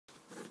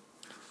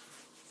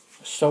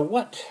So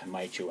what,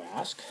 might you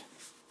ask,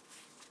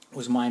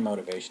 was my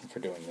motivation for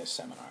doing this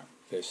seminar,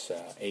 this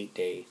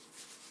 8-day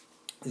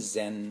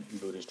Zen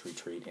Buddhist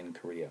retreat in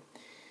Korea?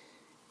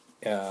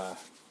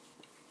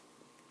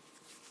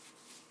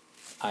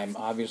 I'm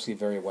obviously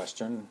very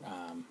Western,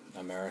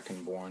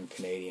 American-born,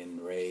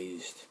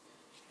 Canadian-raised,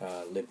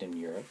 lived in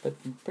Europe, but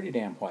pretty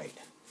damn white,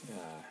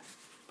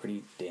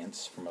 pretty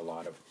dense from a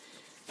lot of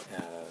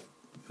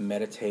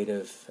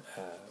meditative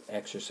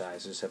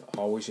exercises have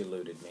always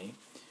eluded me.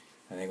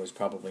 I think it was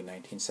probably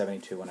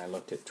 1972 when I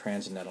looked at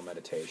transcendental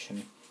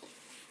meditation,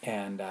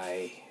 and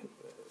I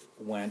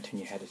went and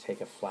you had to take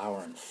a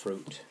flower and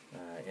fruit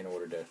in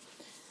order to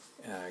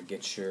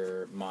get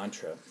your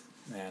mantra.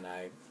 And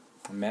I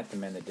met the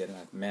men that did, and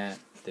I met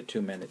the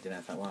two men that did, and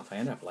I thought, well, if I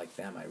end up like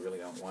them, I really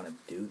don't want to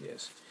do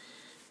this.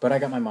 But I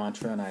got my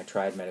mantra, and I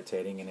tried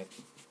meditating, and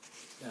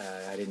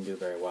I didn't do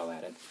very well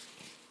at it.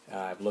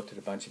 I've looked at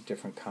a bunch of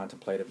different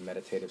contemplative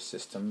meditative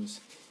systems,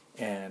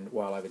 and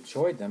while I've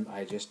enjoyed them,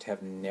 I just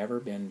have never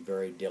been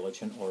very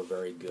diligent or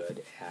very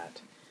good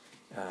at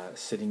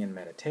sitting in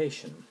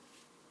meditation.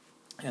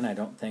 And I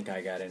don't think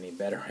I got any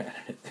better at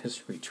it at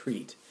this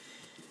retreat.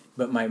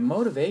 But my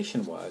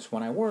motivation was,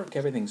 when I work,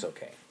 everything's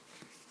okay.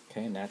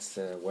 Okay, and that's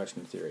the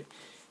Western theory.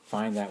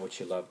 Find that which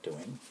you love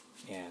doing,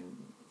 and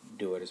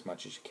do it as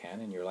much as you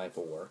can, and your life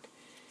will work.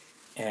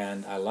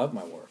 And I love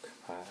my work.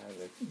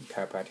 The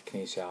chiropractic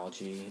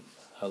kinesiology,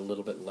 a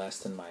little bit less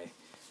than my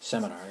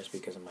seminars,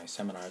 because in my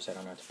seminars I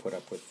don't have to put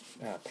up with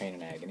pain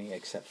and agony,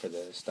 except for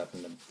the stuff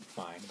in the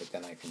mind, but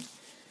then I can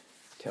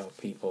tell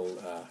people,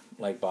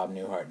 like Bob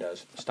Newhart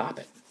does, stop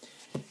it.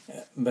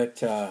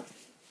 But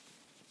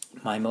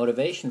my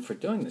motivation for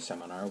doing the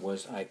seminar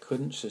was I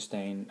couldn't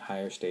sustain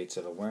higher states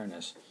of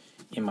awareness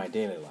in my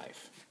daily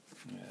life.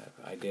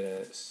 I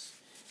did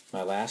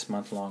my last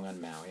month-long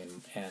on Maui,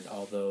 and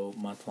although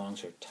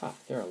month-longs are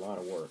tough, they're a lot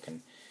of work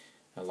and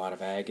a lot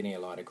of agony, a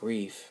lot of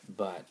grief,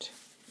 but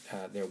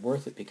they're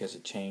worth it because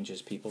it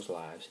changes people's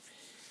lives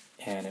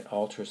and it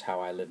alters how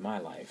I live my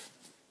life.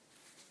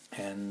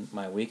 And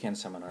my weekend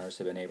seminars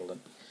have been able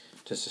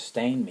to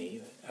sustain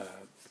me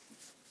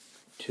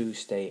to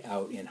stay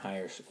out in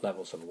higher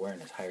levels of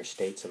awareness, higher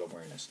states of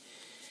awareness.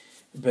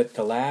 But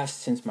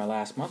since my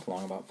last month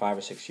long, about 5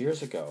 or 6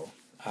 years ago,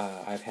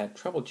 I've had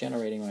trouble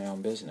generating my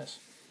own business.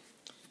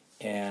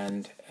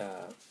 And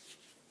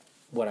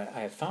what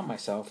I have found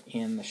myself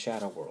in the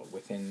shadow world,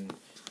 within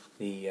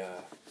the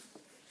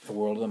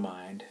world of the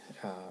mind,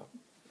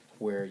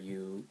 where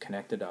you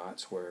connect the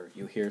dots, where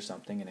you hear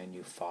something and then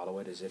you follow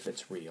it as if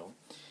it's real,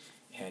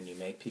 and you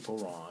make people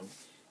wrong,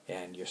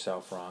 and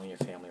yourself wrong, and your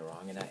family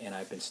wrong, and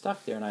I've been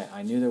stuck there, and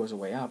I knew there was a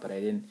way out, but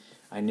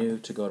I knew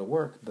to go to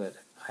work, but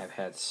I've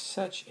had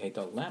such a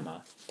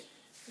dilemma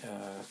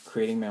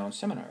creating my own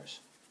seminars.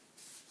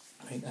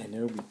 I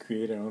know we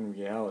create our own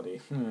reality,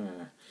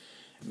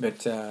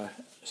 but so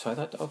I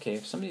thought, okay,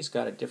 if somebody's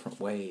got a different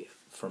way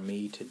for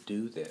me to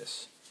do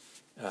this,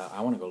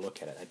 I want to go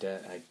look at it.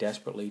 I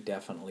desperately,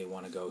 definitely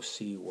want to go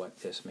see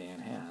what this man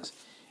has,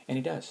 and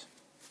he does.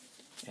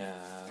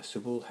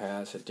 Subul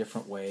has a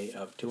different way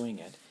of doing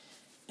it,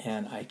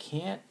 and I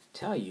can't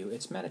tell you,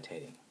 it's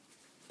meditating.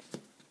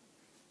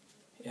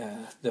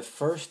 The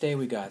first day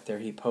we got there,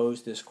 he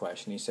posed this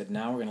question. He said,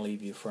 now we're going to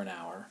leave you for an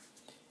hour,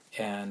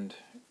 and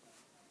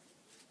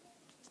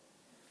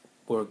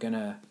we're going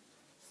to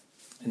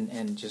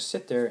and just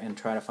sit there and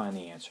try to find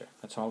the answer.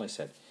 That's all I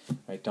said.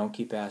 Right? Don't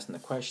keep asking the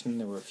question.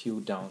 There were a few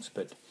don'ts,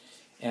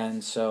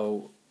 and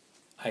so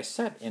I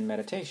sat in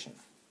meditation,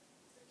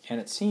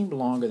 and it seemed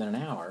longer than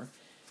an hour.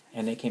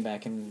 And they came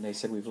back and they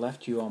said, we've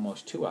left you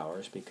almost 2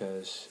 hours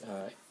because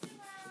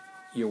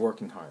you're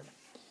working hard.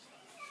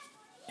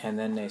 And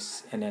then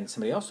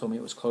somebody else told me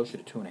it was closer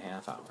to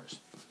 2.5 hours.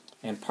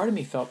 And part of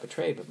me felt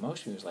betrayed, but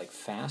most of me was like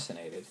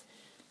fascinated,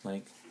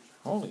 like,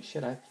 holy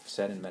shit, I've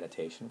sat in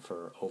meditation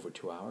for over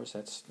 2 hours.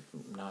 That's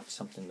not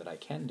something that I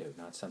can do,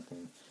 not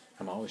something.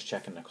 I'm always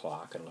checking the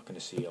clock and looking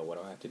to see, what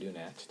do I have to do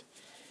next?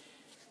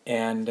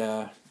 And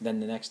then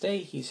the next day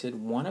he said,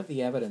 one of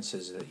the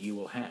evidences that you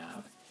will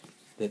have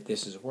that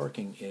this is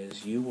working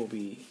is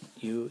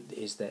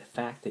is the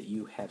fact that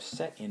you have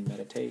sat in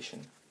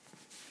meditation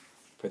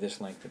for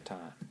this length of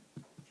time.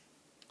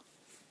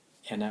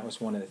 And that was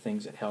one of the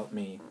things that helped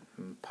me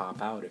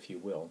pop out, if you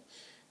will.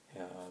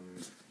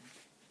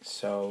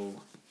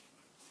 So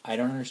I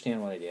don't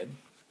understand what I did.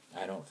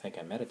 I don't think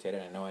I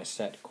meditated. I know I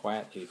sat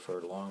quietly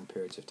for long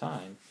periods of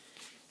time.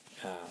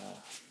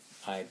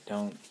 I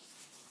don't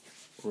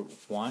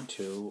want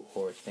to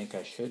or think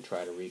I should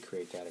try to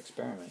recreate that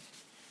experiment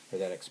or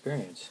that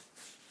experience.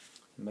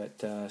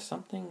 But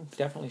something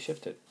definitely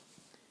shifted.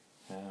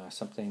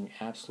 Something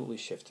absolutely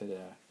shifted.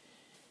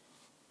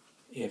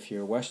 If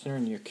you're a Westerner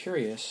and you're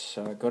curious,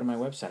 go to my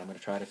website. I'm going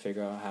to try to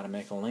figure out how to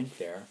make a link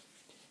there,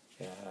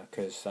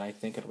 because I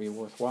think it'll be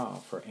worthwhile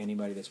for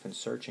anybody that's been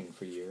searching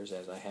for years,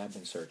 as I have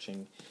been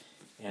searching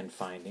and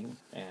finding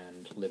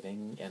and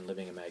living a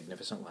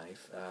magnificent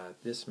life.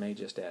 This may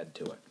just add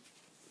to it.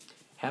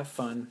 Have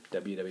fun.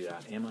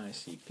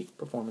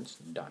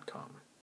 www.micpeakperformance.com